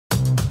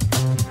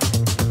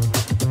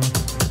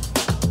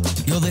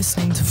You're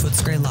listening to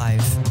Footscray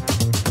Live.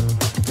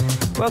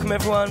 Welcome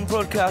everyone,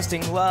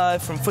 broadcasting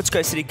live from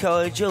Footscray City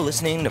College. You're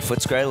listening to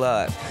Footscray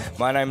Live.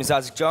 My name is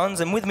Isaac Johns,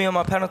 and with me on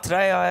my panel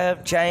today I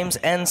have James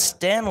and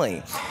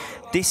Stanley.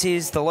 This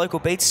is the Local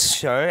Beats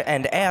show,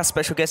 and our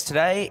special guest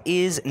today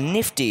is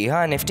Nifty.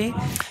 Hi, Nifty.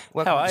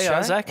 Welcome How are to the you, show.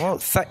 Isaac? Well,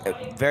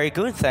 very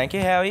good, thank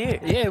you. How are you?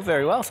 Yeah,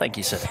 very well, thank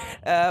you, sir.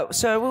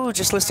 So we were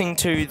just listening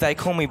to They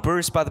Call Me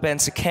Bruce by the band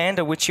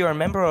Sikander, which you're a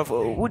member of.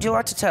 Would you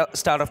like to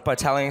start off by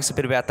telling us a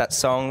bit about that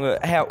song,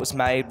 how it was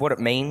made, what it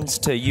means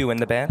to you and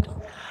the band?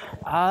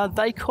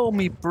 They Call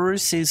Me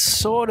Bruce is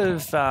sort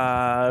of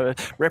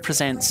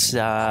represents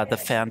the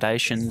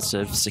foundations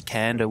of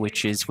Sikander,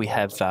 which is we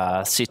have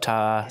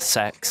sitar,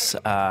 sax,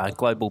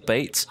 global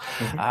beats.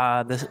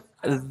 Mm-hmm.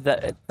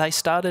 They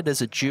started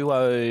as a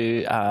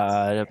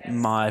duo,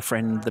 my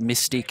friend the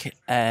Mystic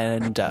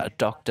and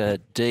Dr.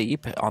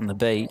 Deep on the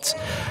beats,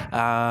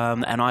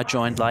 and I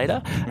joined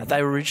later.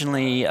 They were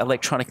originally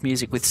electronic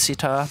music with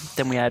sitar,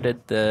 then we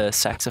added the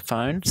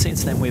saxophone.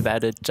 Since then we've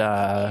added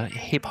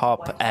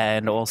hip-hop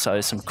and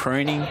also some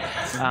crooning,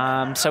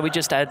 so we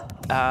just add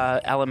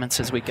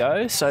elements as we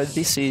go. So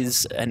this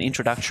is an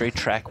introductory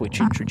track which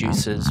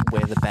introduces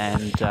where the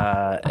band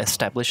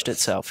established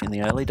itself in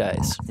the early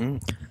days. Mm.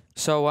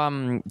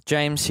 So,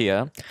 James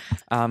here.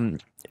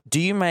 Do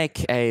you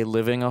make a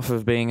living off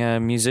of being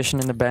a musician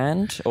in the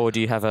band, or do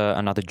you have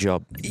another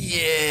job?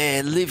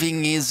 Yeah,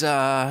 living is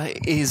an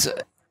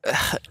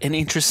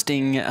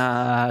interesting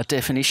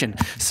definition.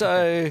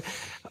 So,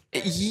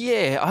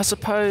 yeah, I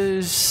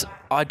suppose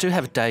I do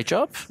have a day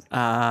job.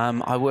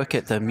 I work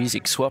at the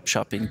music swap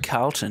shop in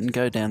Carlton.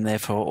 Go down there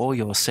for all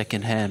your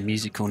second-hand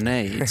musical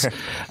needs.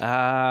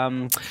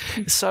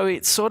 So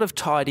it's sort of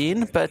tied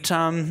in, but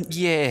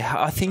yeah,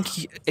 I think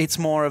it's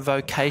more a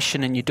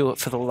vocation and you do it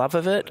for the love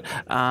of it.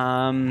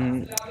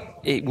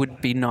 It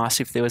would be nice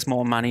if there was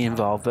more money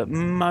involved, but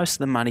most of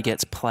the money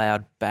gets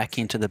ploughed back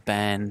into the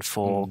band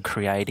for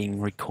creating,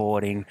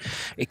 recording,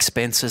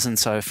 expenses and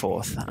so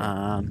forth.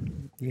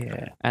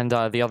 Yeah. And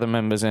the other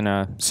members in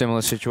a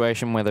similar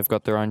situation where they've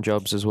got their own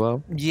jobs as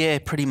well? Yeah,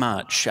 pretty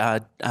much.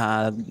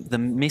 The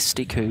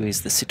Mystic, who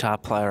is the sitar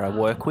player I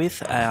work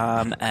with,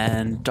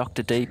 and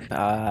Dr. Deep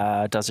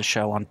does a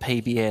show on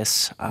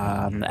PBS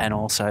and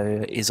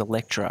also is a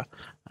lecturer.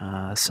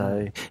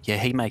 So yeah,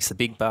 he makes the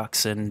big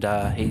bucks, and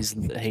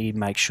he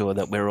makes sure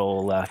that we're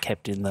all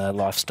kept in the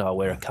lifestyle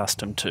we're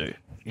accustomed to.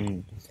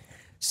 Mm.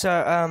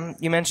 So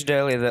you mentioned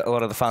earlier that a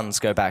lot of the funds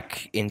go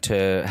back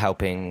into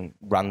helping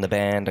run the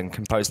band and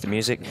compose the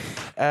music.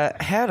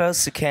 How does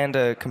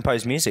Sikander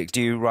compose music?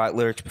 Do you write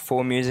lyrics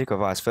before music or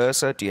vice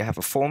versa? Do you have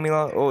a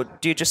formula, or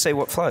do you just see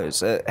what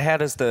flows? How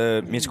does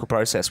the musical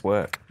process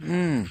work?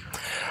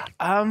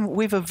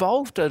 We've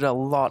evolved it a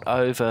lot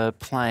over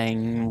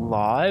playing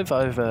live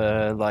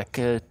over like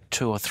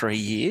 2 or 3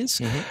 years.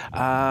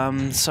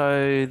 Mm-hmm.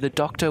 So the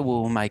Doctor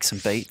will make some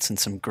beats and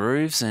some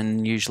grooves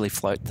and usually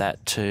float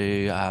that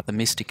to the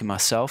Mystic and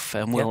myself,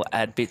 and we'll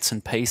add bits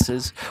and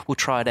pieces. We'll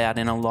try it out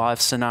in a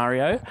live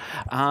scenario.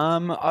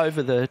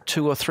 Over the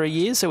 2 or 3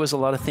 years, there was a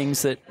lot of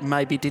things that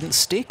maybe didn't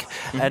stick,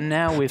 and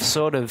now we've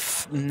sort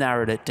of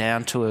narrowed it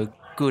down to a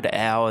good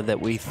hour that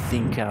we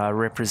think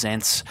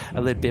represents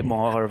a little bit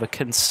more of a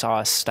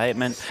concise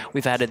statement.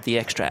 We've added the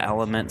extra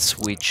elements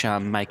which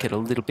make it a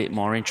little bit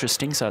more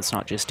interesting, so it's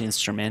not just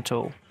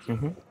instrumental.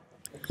 Mm-hmm.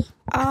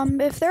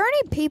 If there are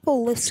any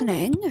people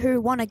listening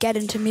who want to get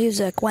into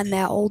music when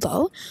they're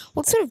older,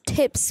 what sort of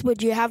tips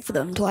would you have for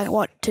them to like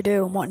what to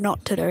do and what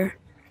not to do?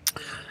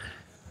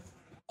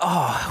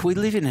 Oh, we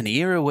live in an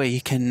era where you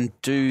can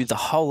do the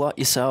whole lot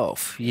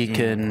yourself. You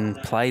can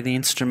play the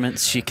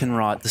instruments, you can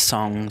write the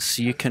songs,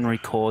 you can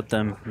record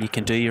them, you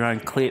can do your own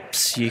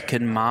clips, you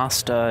can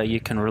master, you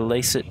can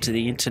release it to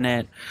the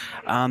internet.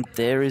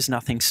 There is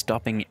nothing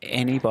stopping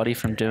anybody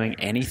from doing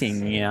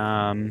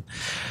anything.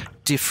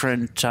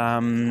 Different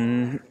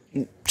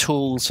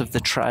tools of the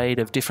trade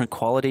of different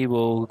quality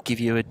will give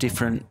you a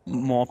different,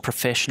 more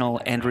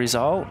professional end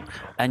result,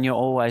 and you're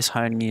always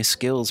honing your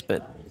skills,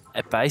 but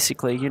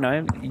basically, you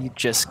know, you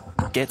just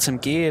get some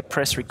gear,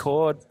 press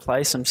record,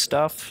 play some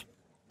stuff,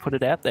 put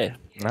it out there.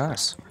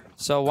 Nice.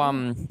 So,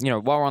 you know,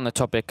 while we're on the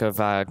topic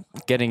of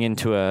getting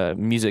into a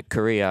music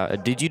career,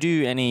 did you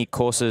do any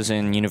courses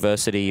in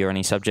university or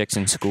any subjects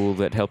in school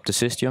that helped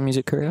assist your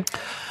music career?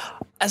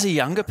 As a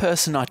younger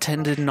person, I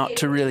tended not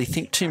to really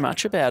think too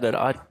much about it.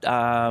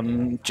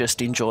 I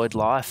just enjoyed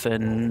life,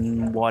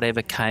 and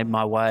whatever came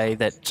my way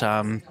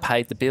that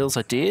paid the bills,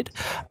 I did.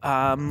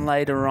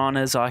 Later on,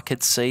 as I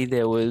could see,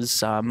 there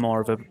was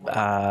more of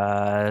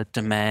a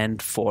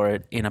demand for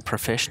it in a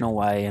professional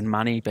way and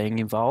money being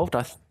involved.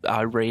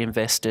 I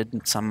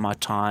reinvested some of my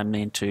time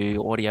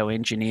into audio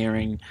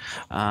engineering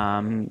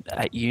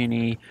at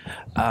uni.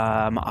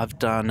 I've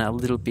done a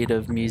little bit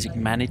of music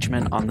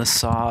management on the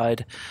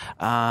side.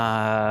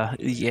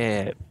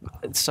 Yeah,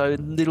 so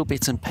little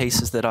bits and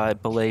pieces that I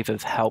believe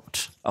have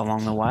helped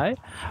along the way.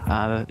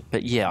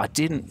 But yeah, I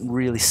didn't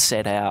really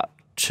set out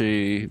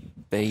to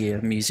be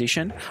a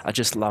musician. I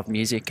just love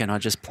music and I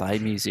just play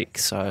music.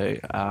 So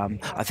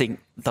I think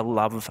the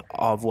love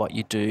of what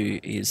you do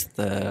is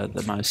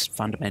the most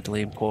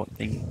fundamentally important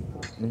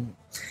thing.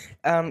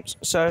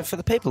 So for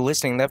the people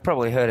listening, they've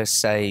probably heard us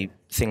say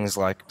things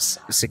like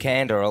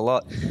Sikander a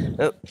lot.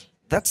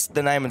 That's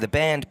the name of the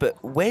band,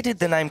 but where did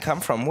the name come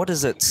from? What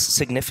is its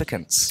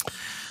significance?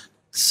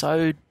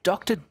 So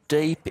Dr.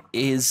 Deep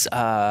was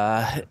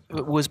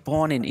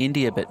born in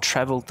India but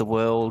travelled the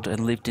world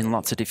and lived in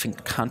lots of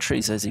different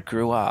countries as he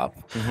grew up.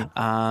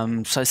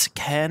 So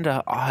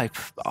Sikander,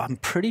 I'm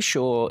pretty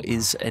sure,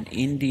 is an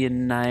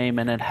Indian name,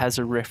 and it has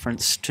a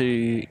reference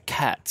to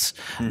cats,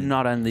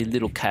 not only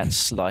little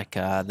cats like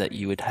that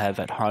you would have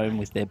at home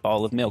with their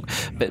bowl of milk,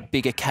 but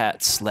bigger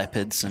cats,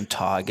 leopards and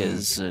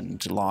tigers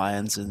and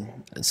lions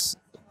and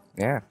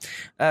Yeah.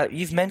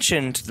 You've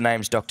mentioned the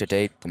names Dr.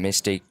 Deep, the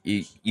Mystic.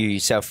 You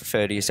yourself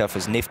refer to yourself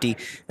as Nifty.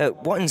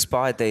 What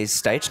inspired these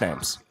stage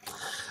names?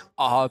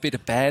 Oh, a bit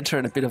of banter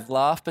and a bit of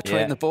laugh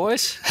between the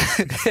boys.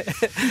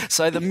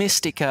 So the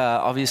Mystic,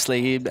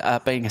 obviously,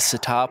 being a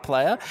sitar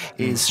player,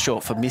 is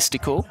short for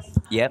mystical.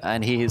 Yep.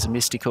 And he is a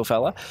mystical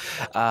fella.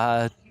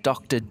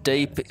 Dr.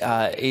 Deep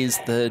is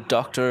the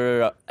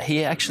doctor.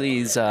 He actually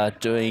is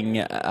doing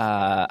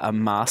a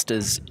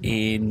master's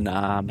in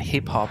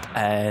hip hop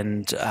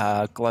and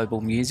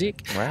global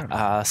music.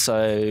 Wow.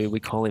 So we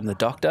call him the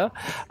Doctor.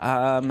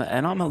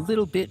 And I'm a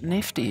little bit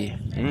nifty.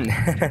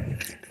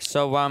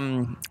 So,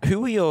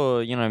 who were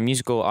your,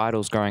 musical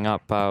idols growing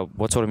up?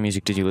 What sort of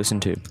music did you listen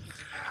to?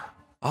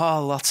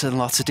 Oh, lots and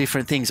lots of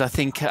different things. I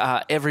think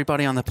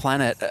everybody on the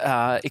planet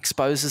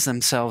exposes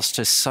themselves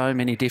to so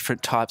many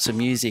different types of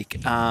music.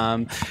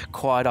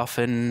 Quite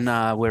often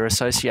we're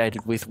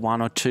associated with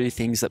one or two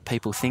things that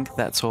people think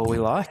that's all we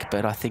like,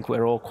 but I think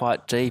we're all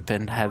quite deep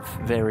and have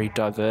very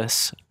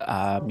diverse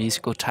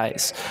musical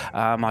tastes.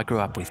 I grew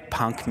up with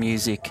punk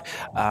music.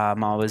 I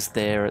was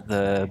there at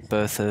the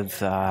birth of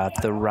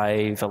the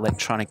rave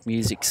electronic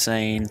music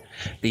scene,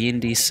 the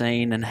indie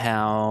scene, and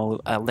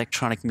how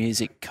electronic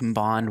music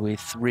combined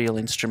with real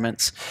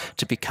instruments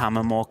to become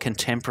a more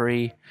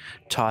contemporary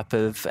type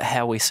of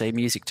how we see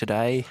music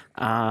today.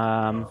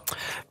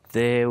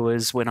 There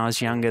was, when I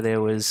was younger, there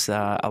was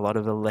a lot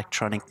of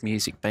electronic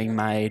music being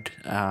made.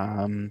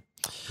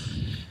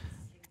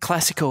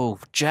 Classical,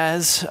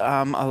 jazz.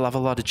 I love a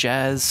lot of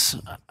jazz.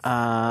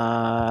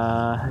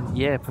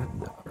 Yeah,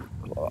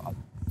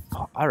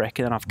 I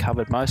reckon I've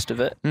covered most of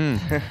it.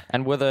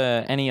 And were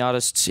there any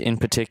artists in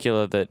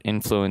particular that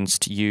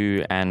influenced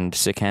you and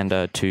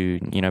Sikander to,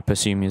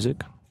 pursue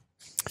music?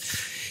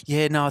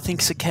 Yeah, no, I think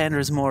Sikander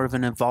is more of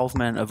an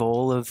involvement of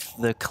all of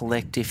the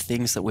collective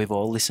things that we've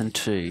all listened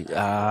to.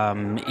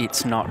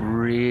 It's not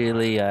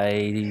really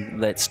a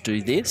let's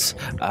do this.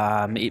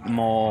 It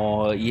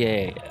more,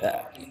 it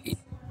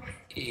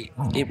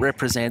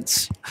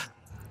represents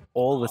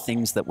all the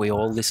things that we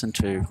all listen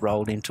to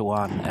rolled into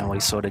one, and we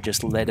sort of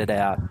just let it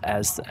out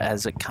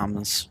as it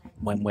comes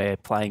when we're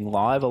playing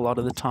live a lot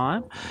of the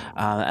time,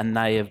 and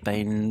they have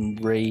been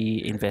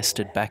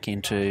reinvested back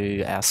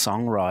into our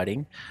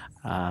songwriting,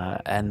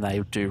 and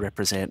they do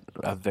represent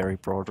a very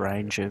broad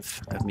range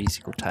of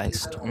musical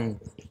taste.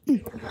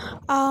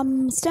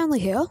 Stanley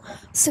here.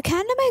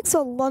 Sikander makes a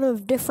lot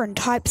of different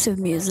types of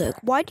music.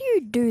 Why do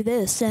you do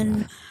this,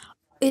 and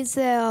is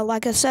there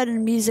like a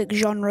certain music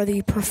genre that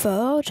you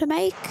prefer to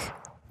make?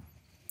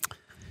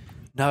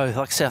 No, like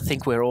I said, I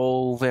think we're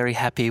all very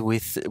happy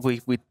with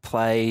we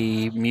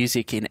play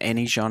music in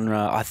any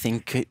genre. I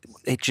think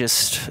it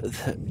just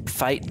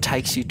fate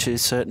takes you to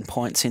certain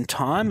points in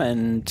time,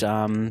 and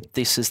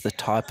this is the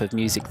type of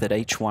music that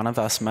each one of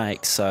us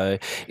makes. So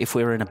if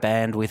we're in a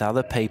band with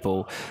other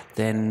people,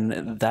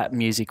 then that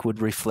music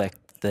would reflect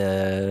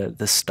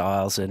the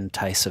styles and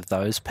tastes of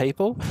those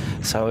people.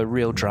 So a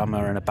real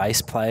drummer and a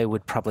bass player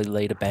would probably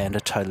lead a band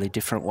a totally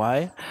different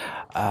way.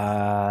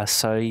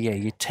 So yeah,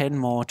 you tend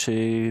more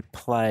to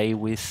play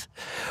with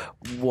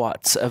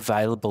what's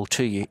available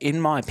to you.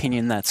 In my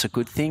opinion, that's a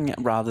good thing,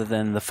 rather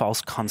than the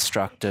false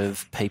construct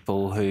of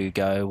people who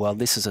go, well,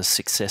 this is a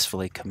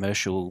successfully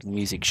commercial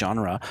music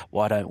genre,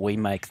 why don't we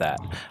make that?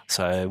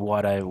 So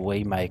why don't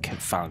we make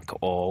funk,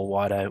 or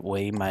why don't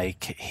we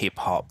make hip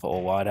hop,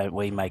 or why don't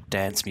we make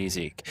dance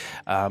music?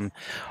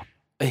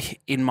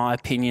 In my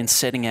opinion,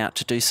 setting out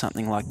to do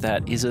something like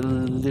that is a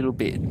little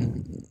bit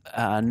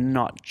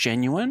not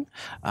genuine.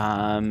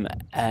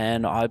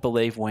 And I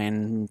believe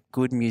when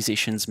good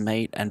musicians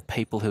meet and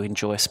people who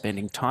enjoy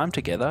spending time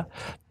together,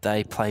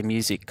 they play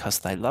music because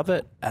they love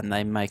it, and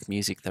they make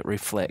music that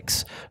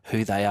reflects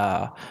who they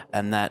are,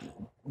 and that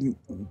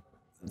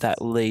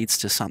leads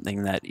to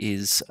something that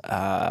is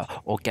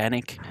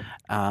organic,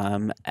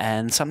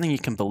 and something you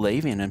can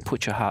believe in and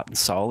put your heart and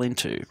soul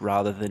into,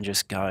 rather than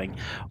just going,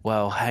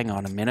 well, hang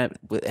on a minute,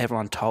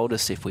 everyone told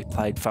us if we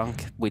played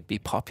funk we'd be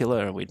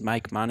popular and we'd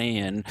make money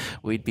and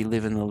we'd be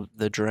living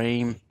the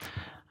dream.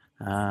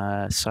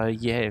 So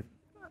yeah,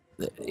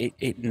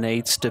 it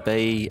needs to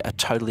be a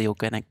totally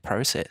organic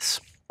process.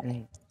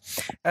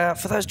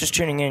 For those just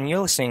tuning in, you're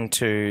listening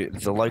to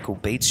the Local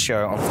Beats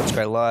show on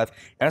Footscray Live,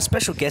 and our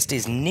special guest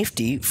is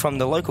Nifty from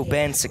the local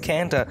band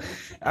Sikander.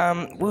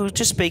 We were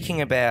just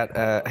speaking about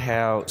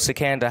how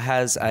Sikander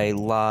has a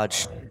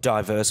large,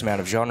 diverse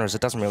amount of genres.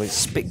 It doesn't really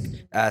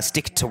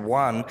stick to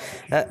one.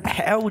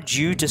 How would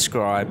you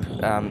describe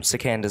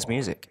Sikander's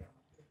music?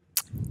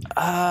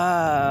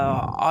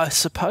 I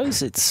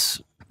suppose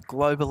it's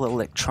global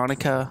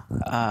electronica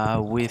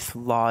with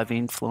live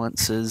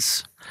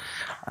influences.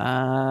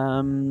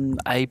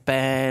 A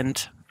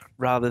band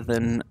rather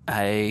than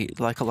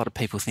like a lot of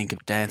people think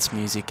of dance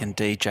music and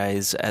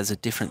DJs as a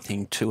different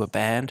thing to a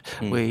band.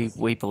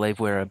 We believe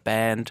we're a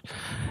band,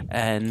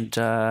 and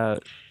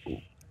the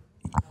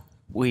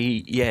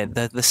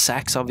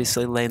sax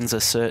obviously lends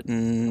a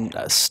certain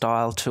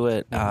style to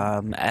it,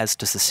 as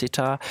does the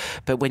sitar.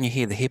 But when you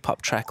hear the hip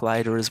hop track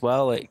later as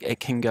well, it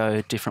can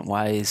go different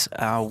ways.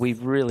 We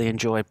really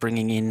enjoy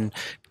bringing in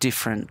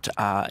different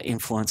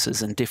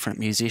influences and different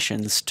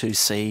musicians to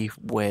see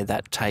where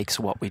that takes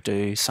what we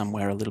do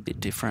somewhere a little bit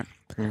different.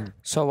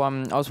 So I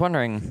was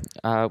wondering,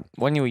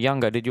 when you were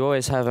younger, did you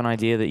always have an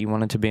idea that you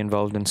wanted to be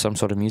involved in some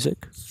sort of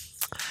music?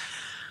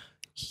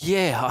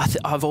 Yeah,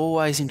 I've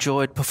always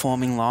enjoyed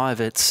performing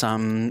live. It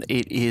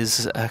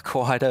is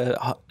quite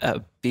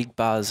a big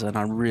buzz, and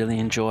I really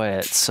enjoy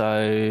it.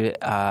 So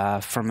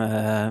from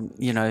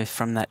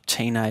that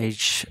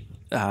teenage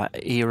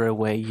era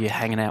where you're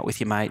hanging out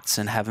with your mates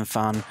and having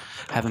fun,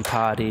 having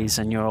parties,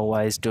 and you're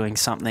always doing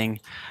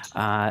something,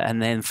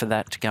 and then for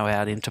that to go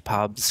out into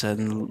pubs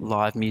and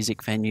live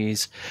music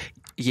venues.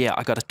 Yeah,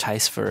 I got a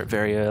taste for it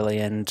very early,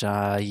 and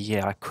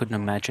I couldn't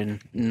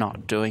imagine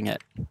not doing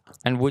it.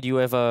 And would you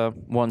ever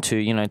want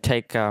to,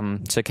 take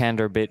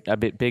Sikander a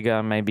bit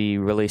bigger, maybe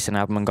release an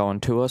album and go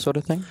on tour, sort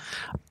of thing?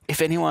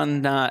 If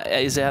anyone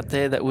is out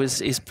there that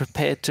is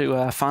prepared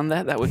to fund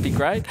that would be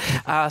great.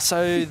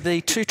 So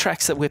the 2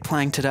 tracks that we're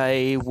playing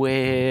today,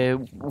 we're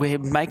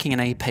making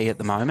an EP at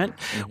the moment.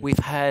 We've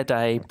had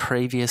a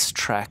previous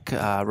track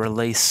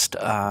released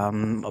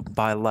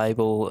by a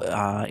label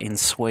in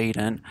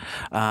Sweden.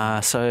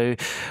 So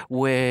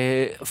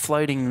we're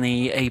floating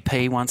the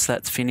EP once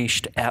that's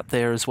finished out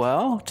there as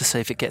well to see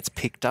if it gets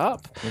picked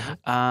up.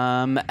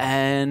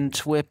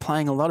 And we're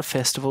playing a lot of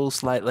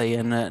festivals lately,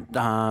 and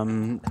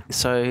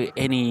so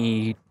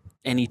any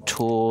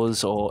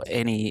tours or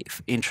any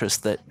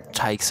interest that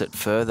takes it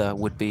further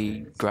would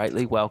be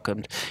greatly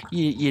welcomed.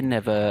 You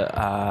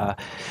never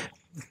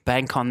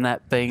bank on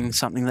that being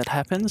something that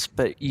happens,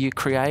 but you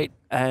create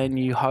and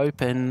you hope,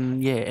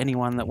 and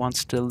anyone that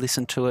wants to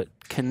listen to it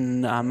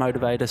can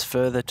motivate us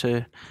further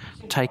to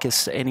take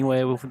us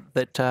anywhere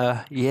that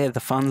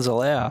the funds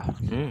allow.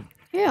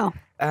 Yeah.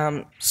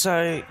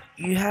 So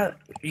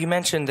you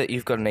mentioned that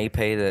you've got an EP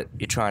that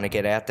you're trying to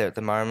get out there at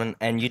the moment,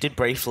 and you did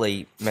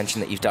briefly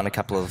mention that you've done a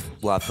couple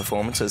of live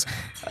performances.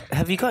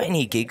 Have you got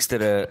any gigs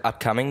that are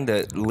upcoming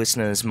that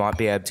listeners might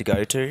be able to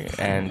go to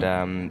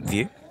and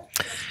view?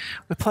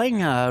 We're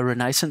playing a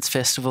Renaissance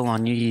Festival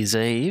on New Year's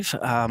Eve.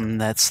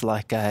 That's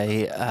like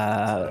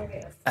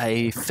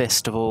a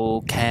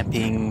festival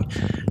camping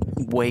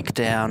week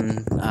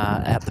down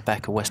at the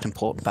back of Western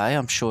Port Bay.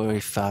 I'm sure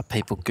if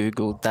people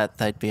Googled that,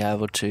 they'd be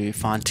able to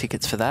find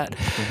tickets for that.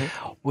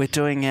 We're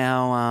doing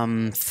our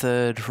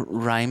 3rd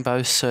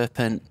Rainbow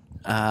Serpent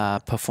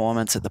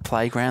performance at the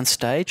Playground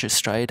Stage,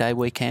 Australia Day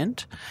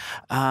weekend.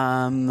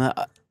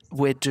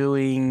 We're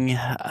doing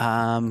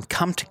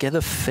Come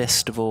Together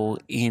Festival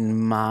in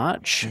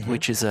March,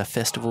 which is a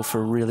festival for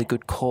a really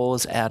good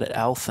cause out at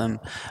Eltham,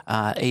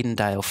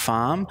 Edendale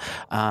Farm,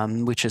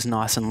 which is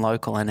nice and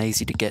local and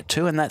easy to get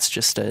to. And that's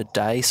just a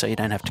day, so you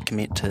don't have to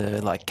commit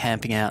to like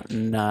camping out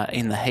in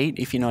the heat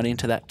if you're not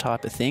into that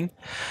type of thing.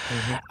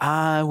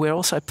 We're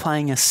also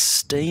playing a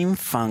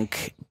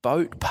steampunk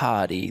boat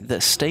party. The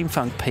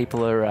steampunk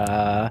people are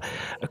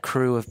a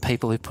crew of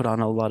people who put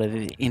on a lot of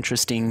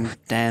interesting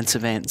dance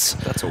events.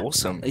 That's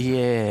awesome.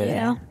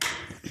 Yeah.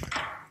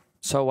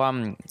 So,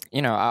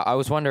 I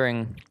was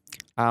wondering,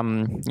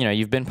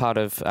 you've been part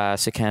of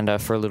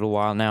Sikander for a little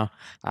while now.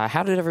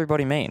 How did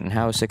everybody meet, and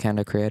how was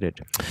Sikander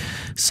created?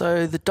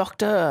 So the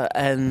Doctor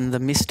and the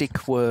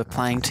Mystic were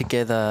playing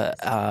together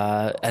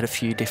at a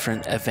few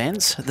different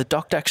events. The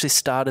Doctor actually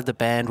started the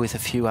band with a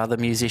few other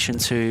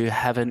musicians who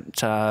haven't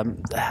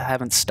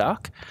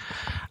stuck.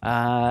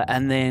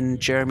 And then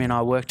Jeremy and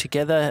I worked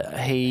together.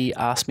 He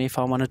asked me if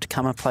I wanted to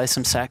come and play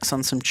some sax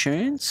on some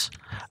tunes.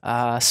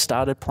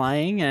 Started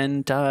playing,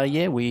 and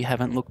we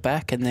haven't looked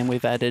back. And then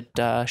we've added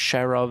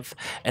Sharov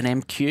and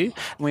MQ. And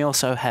we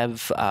also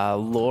have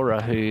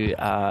Laura, who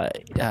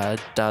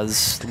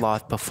does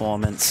live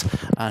performance.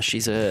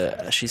 She's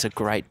a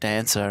great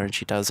dancer, and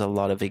she does a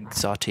lot of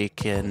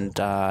exotic and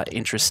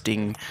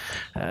interesting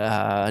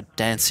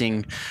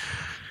dancing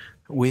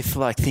with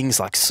like things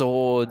like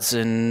swords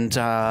and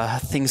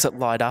things that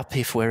light up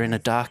if we're in a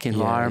dark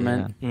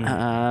environment.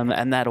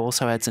 And that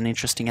also adds an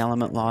interesting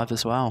element live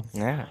as well.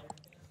 Yeah.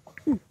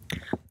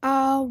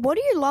 What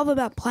do you love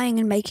about playing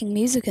and making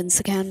music in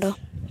Sikander?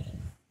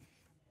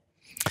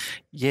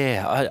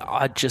 Yeah,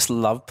 I just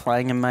love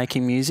playing and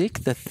making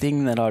music. The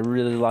thing that I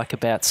really like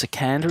about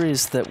Sikander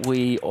is that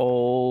we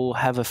all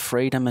have a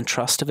freedom and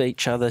trust of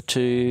each other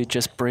to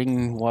just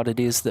bring what it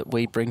is that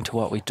we bring to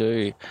what we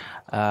do.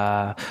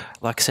 Like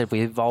I said,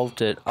 we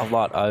evolved it a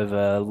lot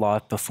over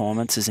live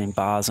performances in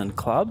bars and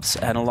clubs,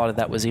 and a lot of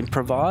that was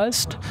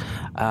improvised,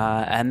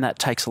 and that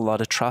takes a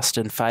lot of trust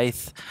and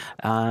faith,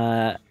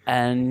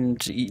 and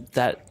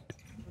that,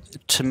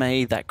 to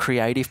me, that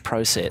creative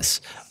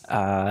process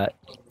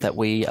that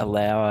we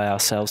allow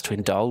ourselves to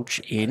indulge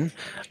in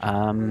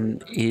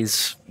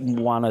is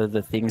one of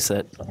the things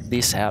that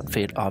this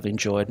outfit I've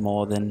enjoyed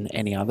more than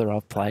any other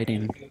I've played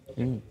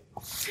in.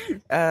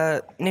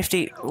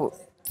 Nifty,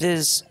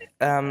 there's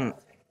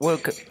we're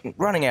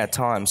running out of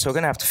time, so we're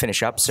going to have to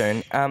finish up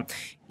soon.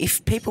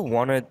 If people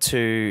wanted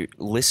to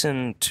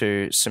listen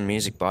to some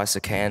music by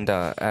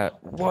Sikander,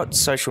 what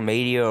social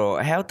media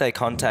or how would they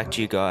contact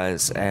you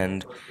guys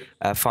and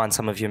find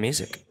some of your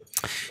music?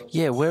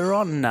 Yeah, we're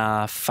on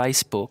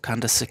Facebook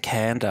under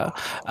Sikander.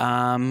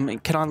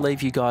 Can I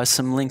leave you guys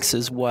some links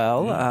as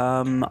well?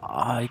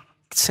 I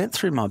sent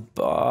through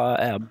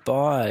our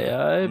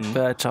bio,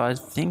 but I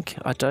think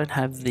I don't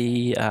have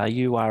the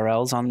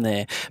URLs on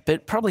there.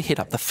 But probably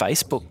hit up the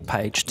Facebook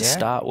page to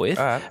start with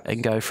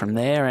and go from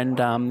there. And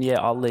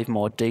I'll leave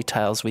more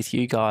details with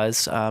you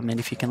guys. And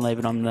if you can leave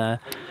it on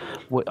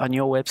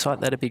your website,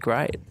 that'd be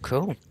great.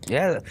 Cool.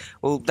 Yeah.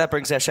 Well, that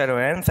brings our show to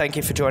an end. Thank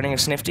you for joining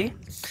us, Nifty.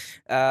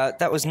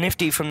 That was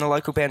Nifty from the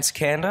local band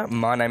Sikander.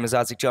 My name is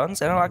Isaac Johns,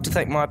 and I'd like to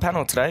thank my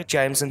panel today,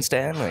 James and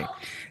Stanley.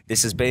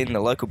 This has been the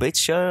Local Beats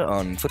Show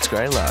on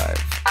Footscray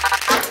Live.